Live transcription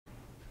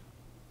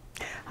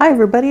Hi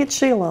everybody, it's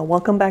Sheila.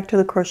 Welcome back to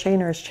the Crochet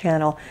Nurse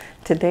channel.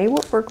 Today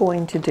what we're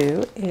going to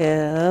do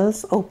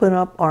is open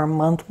up our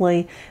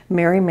monthly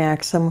Mary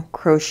Maxim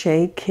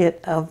Crochet Kit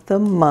of the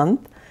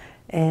month.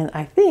 And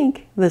I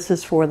think this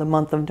is for the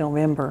month of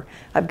November.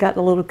 I've gotten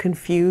a little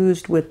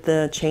confused with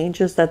the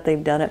changes that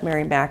they've done at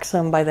Mary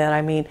Maxim. By that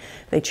I mean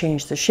they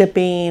changed the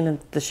shipping and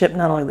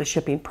not only the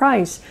shipping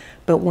price,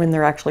 but when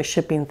they're actually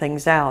shipping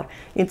things out.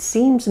 It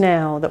seems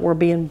now that we're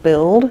being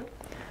billed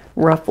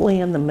roughly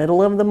in the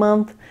middle of the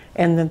month,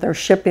 and then they're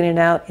shipping it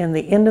out in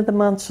the end of the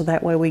month, so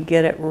that way we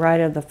get it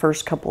right at the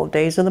first couple of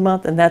days of the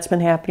month. And that's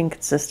been happening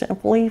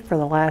consistently for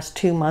the last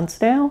 2 months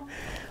now,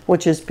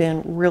 which has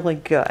been really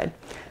good.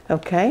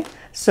 Okay,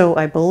 so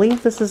I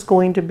believe this is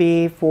going to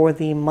be for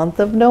the month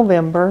of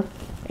November,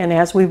 and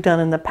as we've done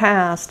in the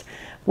past,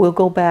 we'll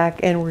go back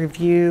and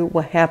review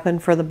what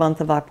happened for the month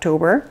of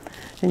October.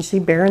 And you see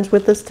Baron's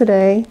with us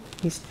today.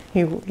 I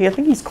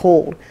think he's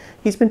cold.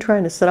 He's been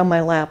trying to sit on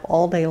my lap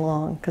all day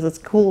long because it's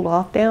cooled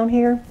off down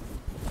here.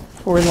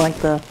 We're in like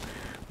the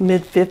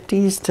mid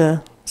 50s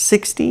to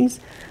 60s,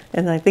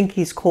 and I think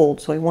he's cold,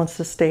 so he wants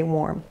to stay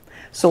warm.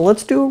 So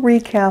let's do a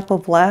recap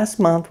of last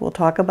month. We'll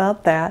talk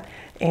about that,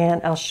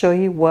 and I'll show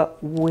you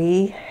what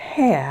we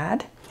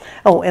had.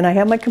 Oh, and I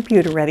have my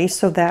computer ready,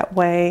 so that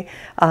way,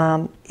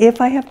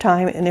 if I have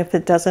time and if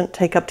it doesn't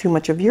take up too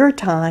much of your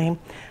time,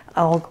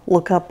 I'll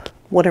look up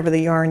whatever the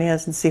yarn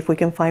is and see if we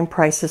can find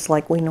prices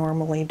like we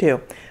normally do.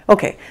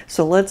 Okay,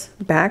 so let's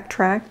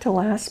backtrack to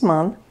last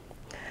month.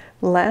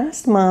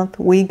 Last month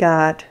we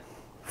got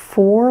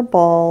 4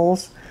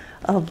 balls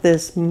of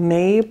this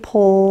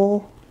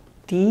maple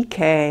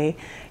DK,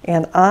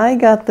 and I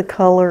got the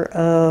color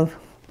of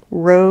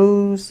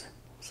rose,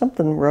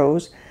 something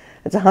rose.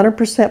 It's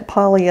 100%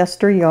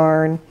 polyester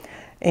yarn,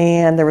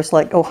 and there was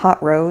like,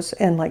 hot rose,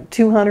 and like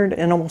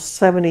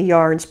 270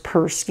 yards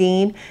per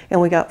skein, and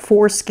we got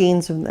 4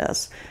 skeins of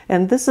this.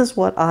 And this is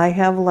what I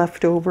have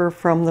left over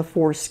from the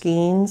 4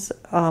 skeins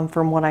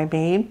from what I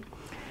made.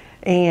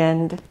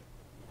 And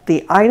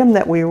the item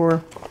that we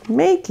were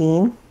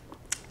making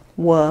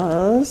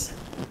was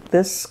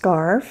this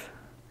scarf.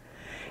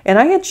 And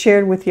I had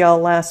shared with y'all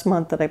last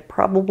month that I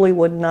probably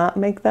would not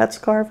make that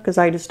scarf because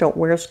I just don't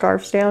wear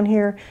scarves down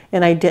here,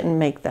 and I didn't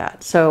make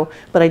that.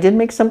 But I did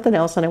make something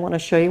else, and I want to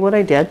show you what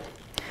I did.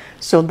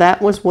 So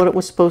that was what it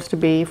was supposed to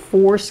be,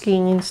 4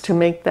 skeins to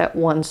make that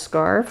one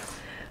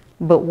scarf.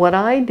 But what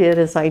I did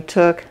is I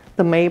took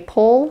the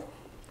maypole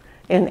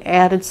and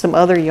added some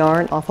other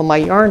yarn off of my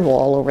yarn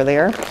wall over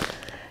there.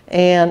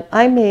 And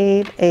I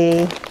made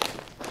a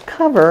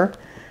cover,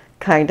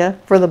 kinda,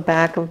 for the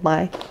back of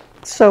my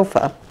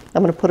sofa.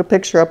 I'm going to put a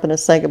picture up in a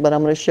second, but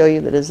I'm going to show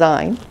you the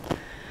design.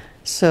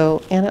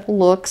 So, and it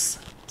looks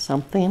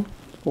something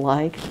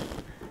like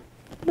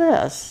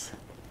this.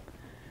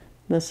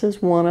 This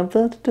is one of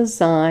the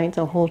designs.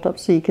 I'll hold it up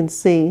so you can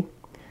see.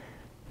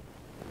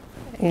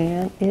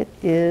 And it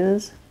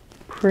is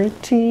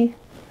pretty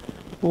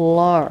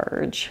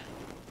large.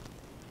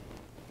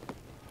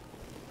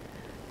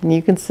 And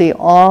you can see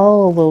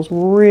all of those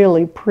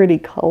really pretty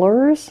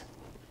colors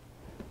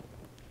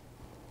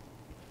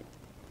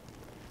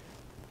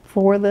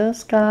for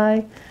this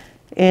guy.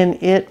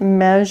 And it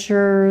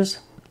measures,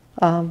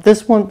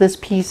 this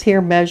piece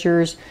here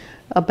measures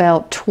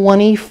about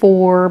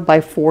 24 by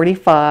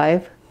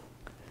 45.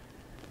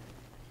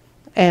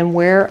 And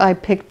where I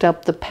picked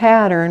up the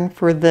pattern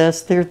for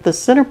this, there's the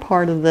center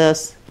part of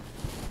this.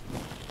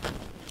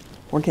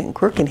 We're getting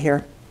crooked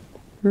here.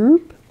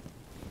 Oop.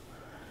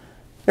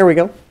 There we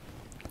go.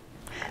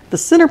 The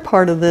center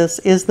part of this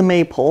is the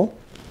maypole.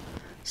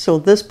 So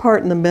this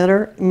part in the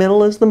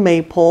middle is the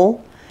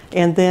maypole.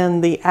 And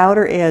then the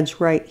outer edge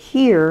right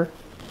here,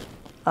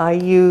 I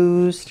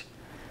used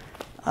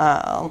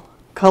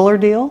Color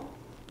Deal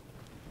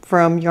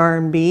from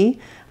Yarn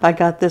Bee. I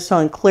got this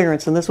on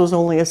clearance, and this was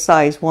only a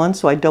size 1,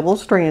 so I double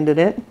stranded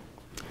it.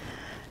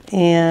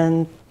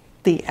 And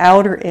the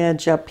outer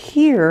edge up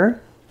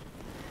here,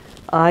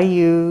 I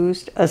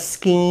used a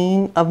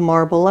skein of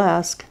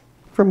Marblesque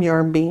from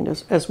Yarn Bee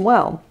as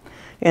well.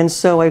 And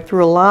so I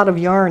threw a lot of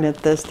yarn at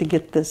this to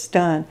get this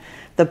done.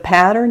 The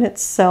pattern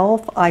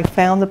itself, I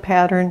found the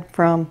pattern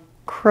from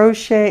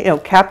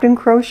Captain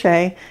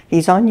Crochet.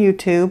 He's on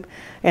YouTube,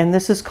 and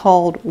this is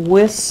called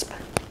Wisp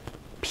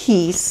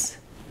Piece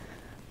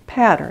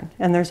Pattern.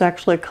 And there's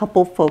actually a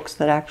couple folks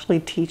that actually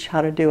teach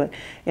how to do it.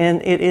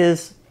 And it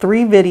is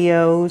 3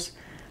 videos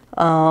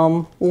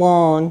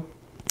long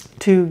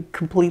to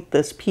complete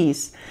this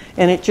piece.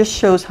 And it just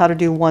shows how to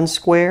do 1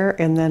 square,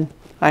 and then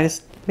I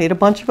just made a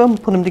bunch of them,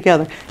 put them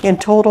together. In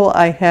total,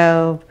 I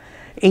have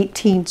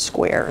 18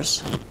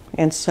 squares.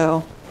 And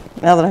so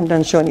now that I'm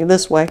done showing you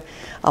this way,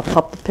 I'll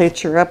pop the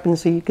picture up and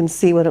so you can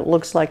see what it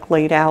looks like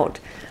laid out.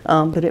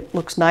 But it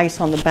looks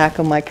nice on the back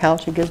of my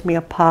couch. It gives me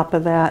a pop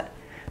of that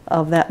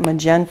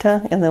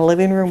magenta in the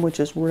living room, which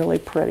is really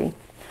pretty.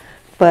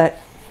 But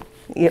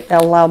it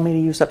allowed me to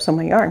use up some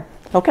of my yarn.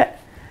 Okay,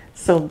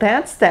 so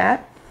that's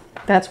that.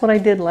 That's what I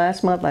did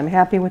last month. I'm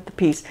happy with the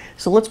piece.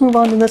 So let's move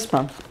on to this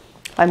month.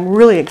 I'm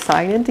really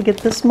excited to get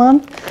this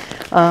month.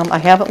 I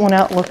haven't went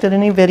out and looked at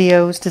any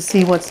videos to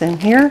see what's in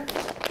here.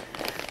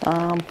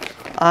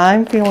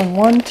 I'm feeling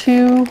 1,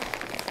 2,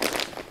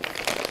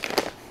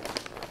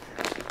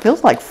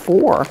 feels like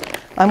 4.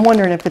 I'm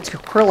wondering if it's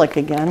acrylic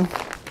again,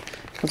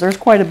 because there's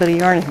quite a bit of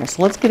yarn in here.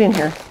 So let's get in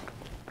here.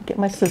 Get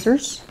my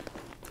scissors.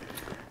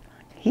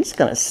 He's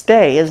gonna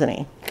stay, isn't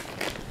he?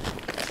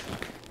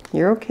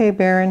 You're okay,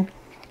 Baron.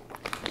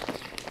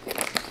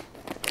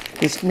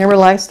 Remember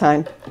last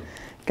time,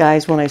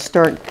 guys, when I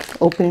start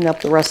opening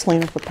up the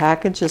rustling of the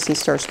packages, he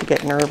starts to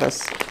get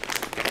nervous.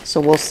 So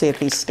we'll see if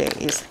he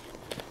stays.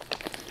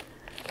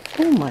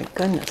 Oh my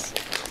goodness.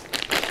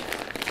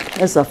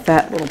 This is a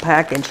fat little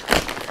package.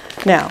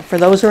 Now, for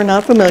those who are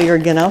not familiar,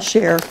 again, I'll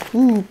share.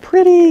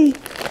 Pretty.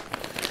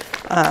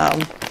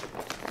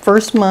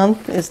 First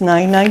month is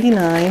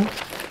 $9.99.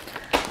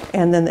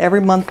 And then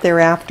every month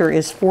thereafter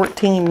is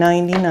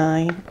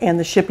 $14.99. And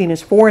the shipping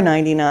is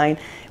 $4.99,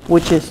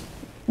 which is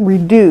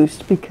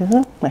reduced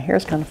because my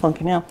hair's kind of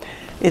funky now.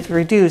 It's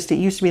reduced. It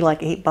used to be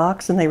like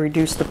 $8 and they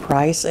reduced the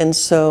price, and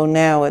so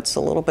now it's a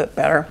little bit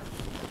better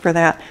for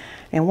that.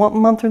 And what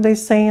month are they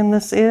saying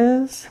this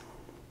is?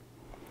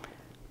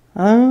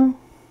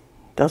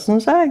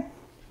 Doesn't say.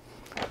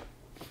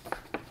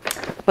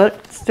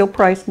 But still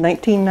priced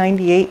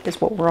 $19.98 is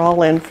what we're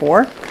all in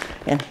for.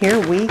 And here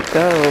we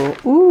go.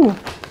 Ooh.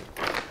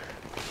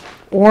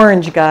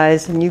 Orange,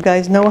 guys, and you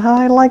guys know how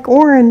I like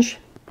orange.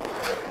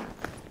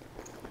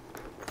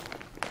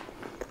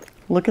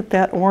 Look at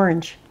that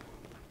orange.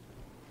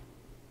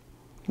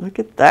 Look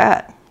at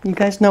that. You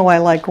guys know I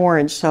like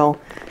orange, so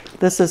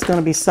this is going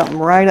to be something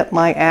right up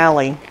my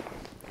alley.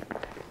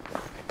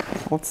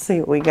 Let's see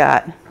what we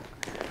got.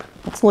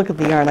 Let's look at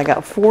the yarn. I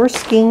got 4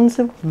 skeins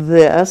of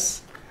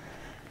this.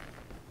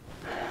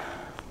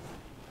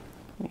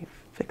 Let me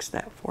fix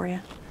that for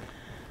you.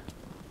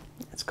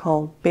 It's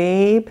called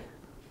Babe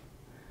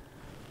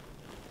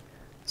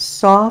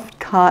Soft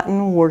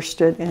Cotton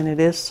Worsted, and it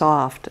is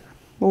soft.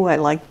 Oh, I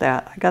like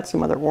that. I got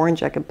some other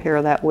orange I could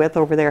pair that with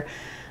over there.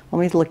 Let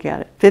me look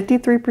at it.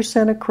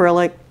 53%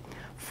 acrylic,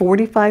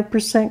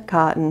 45%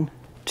 cotton,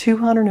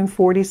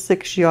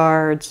 246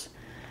 yards,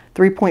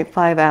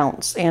 3.5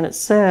 ounce. And it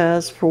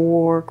says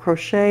for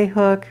crochet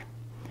hook,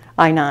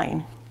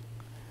 I9.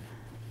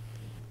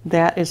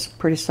 That is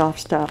pretty soft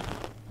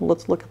stuff.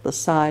 Let's look at the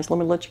size. Let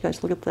me let you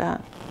guys look at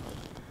that.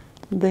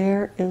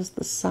 There is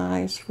the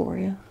size for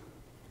you.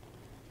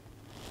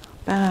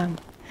 Bam.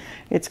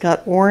 It's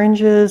got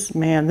oranges.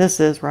 Man, this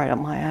is right up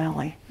my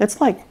alley. It's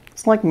like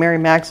Mary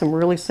Maxim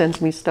really sends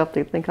me stuff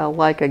they think I'll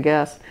like, I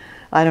guess.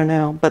 I don't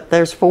know. But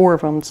there's 4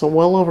 of them, so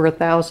well over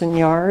 1,000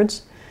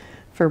 yards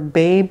for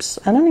Babes.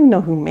 I don't even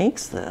know who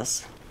makes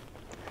this.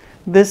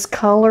 This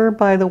color,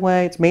 by the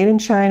way, it's made in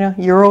China.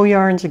 Euro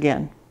yarns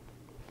again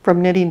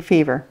from Knitting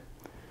Fever.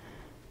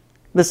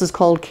 This is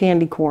called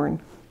Candy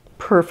Corn.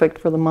 Perfect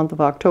for the month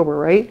of October,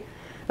 right?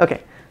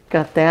 Okay,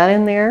 got that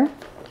in there.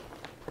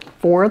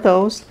 4 of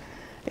those.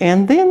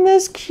 And then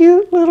this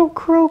cute little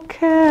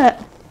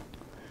croquette.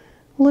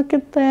 Look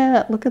at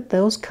that. Look at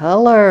those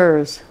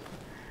colors.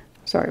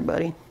 Sorry,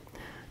 buddy.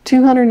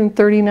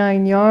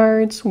 239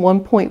 yards,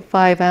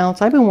 1.5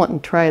 ounce. I've been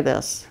wanting to try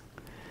this.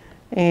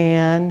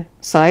 And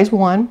size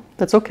 1.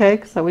 That's okay,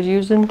 because I was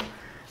using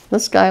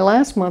this guy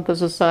last month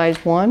as a size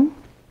 1.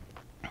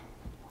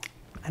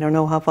 I don't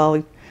know how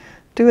I'll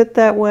do it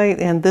that way.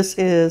 And this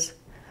is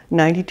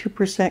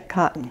 92%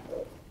 cotton.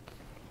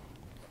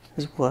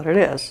 Is what it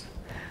is.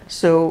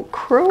 So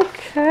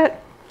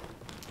croquette,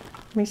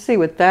 let me see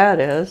what that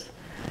is.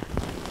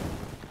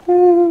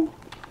 And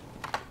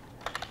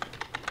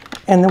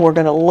then we're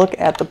going to look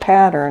at the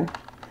pattern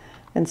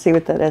and see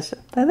what that is.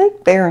 I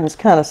think Baron's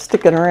kind of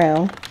sticking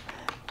around.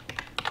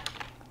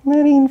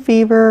 Knitting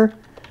Fever,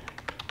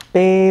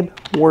 Babe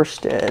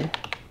Worsted.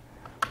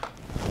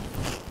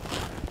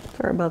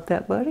 Sorry about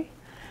that, buddy.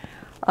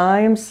 I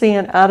am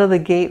seeing out of the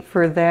gate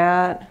for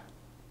that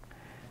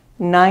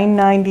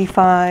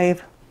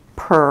 $9.95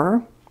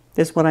 per.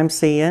 Is what I'm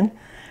seeing,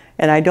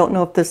 and I don't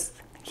know if this,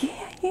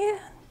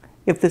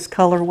 if this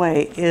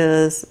colorway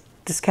is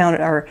discounted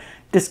or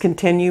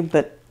discontinued.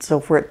 But so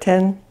for at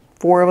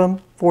 4 of them,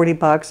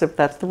 $40 if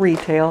that's the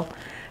retail,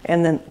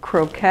 and then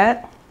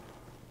croquette.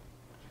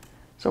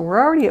 So we're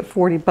already at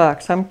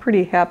 $40. I'm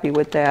pretty happy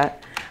with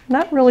that.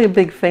 Not really a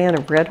big fan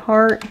of Red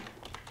Heart,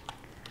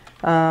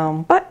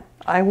 but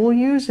I will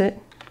use it,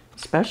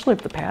 especially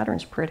if the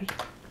pattern's pretty.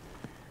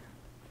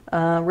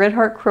 Red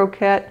Heart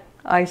croquette.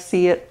 I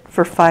see it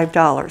for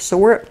 $5. So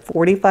we're at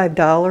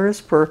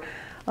 $45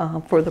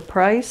 for the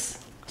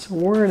price. So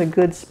we're in a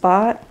good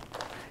spot.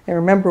 And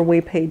remember, we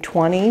paid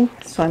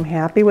 $20, so I'm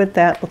happy with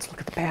that. Let's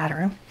look at the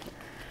pattern.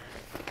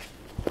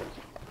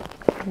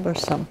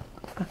 There's some,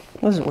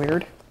 this is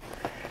weird.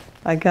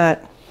 I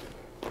got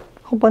a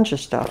whole bunch of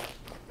stuff.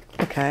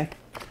 Okay.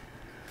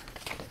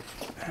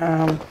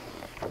 I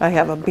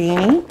have a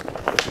beanie.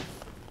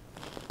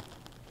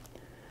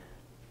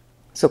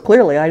 So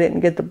clearly I didn't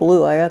get the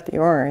blue, I got the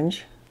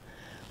orange.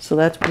 So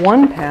that's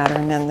one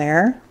pattern in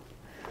there.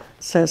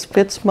 It says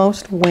fits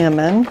most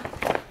women.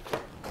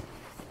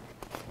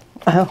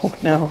 Oh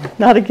no,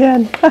 not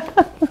again.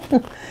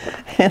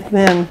 And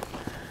then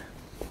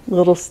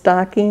little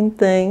stocking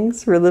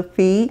things for the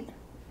feet.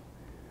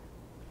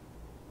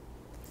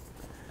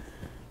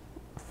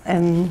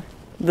 And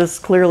this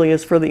clearly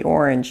is for the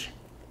orange,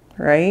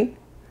 right?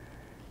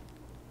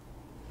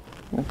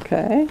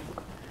 Okay.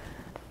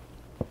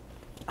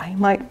 I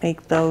might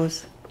make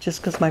those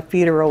just because my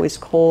feet are always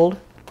cold.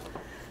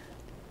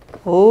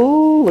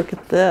 Oh, look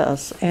at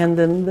this. And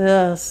then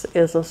this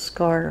is a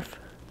scarf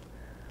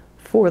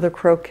for the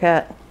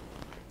croquette.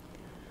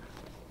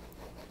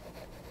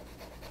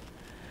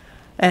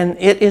 And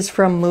it is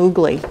from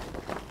Moogly.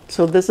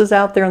 So this is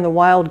out there in the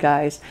wild,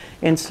 guys.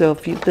 And so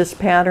if you, this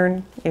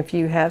pattern, if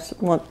you have,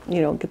 want,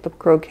 you know, get the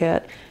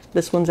croquette,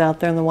 this one's out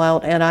there in the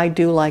wild. And I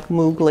do like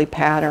Moogly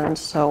patterns.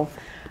 So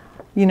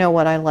you know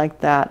what, I like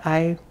that.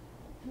 I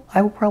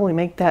will probably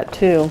make that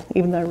too,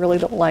 even though I really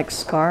don't like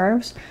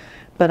scarves.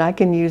 But I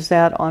can use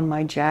that on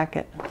my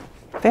jacket.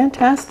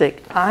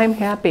 Fantastic. I'm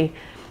happy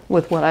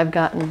with what I've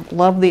gotten.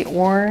 Love the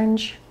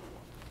orange.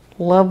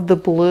 Love the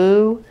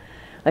blue.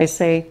 I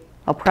say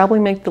I'll probably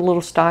make the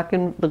little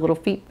stocking, the little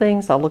feet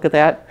things. I'll look at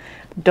that.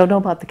 Don't know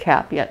about the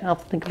cap yet. I'll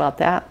think about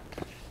that.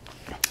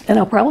 And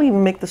I'll probably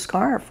even make the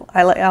scarf.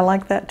 I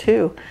like that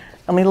too.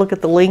 Let me look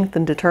at the length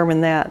and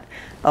determine that.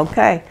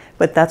 Okay,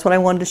 but that's what I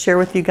wanted to share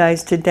with you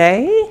guys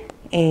today.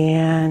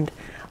 And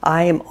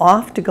I am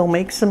off to go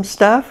make some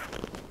stuff.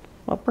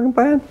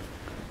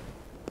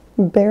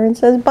 Baron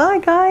says bye,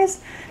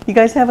 guys. You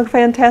guys have a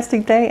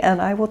fantastic day, and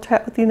I will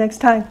chat with you next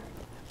time.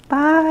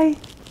 Bye.